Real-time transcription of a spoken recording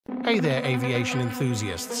Hey there, aviation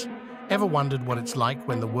enthusiasts. Ever wondered what it's like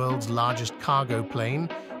when the world's largest cargo plane,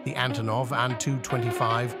 the Antonov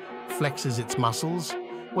An-225, flexes its muscles?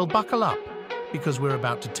 Well, buckle up, because we're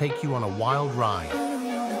about to take you on a wild ride.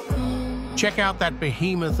 Check out that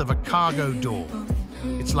behemoth of a cargo door.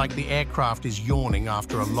 It's like the aircraft is yawning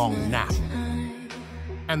after a long nap.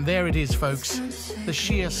 And there it is, folks. The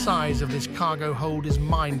sheer size of this cargo hold is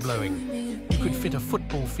mind-blowing. You could fit a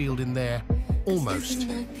football field in there, almost.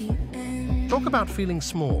 Talk about feeling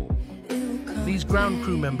small. These ground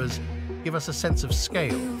crew members give us a sense of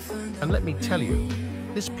scale. And let me tell you,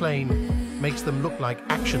 this plane makes them look like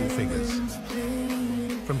action figures.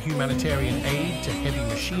 From humanitarian aid to heavy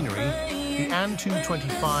machinery, the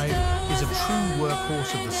An-225 is a true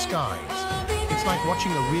workhorse of the skies. It's like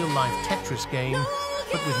watching a real-life Tetris game,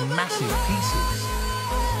 but with massive pieces.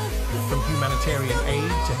 From humanitarian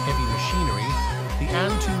aid to heavy machinery, the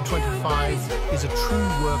An-225 is a true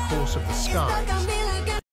workhorse of the skies.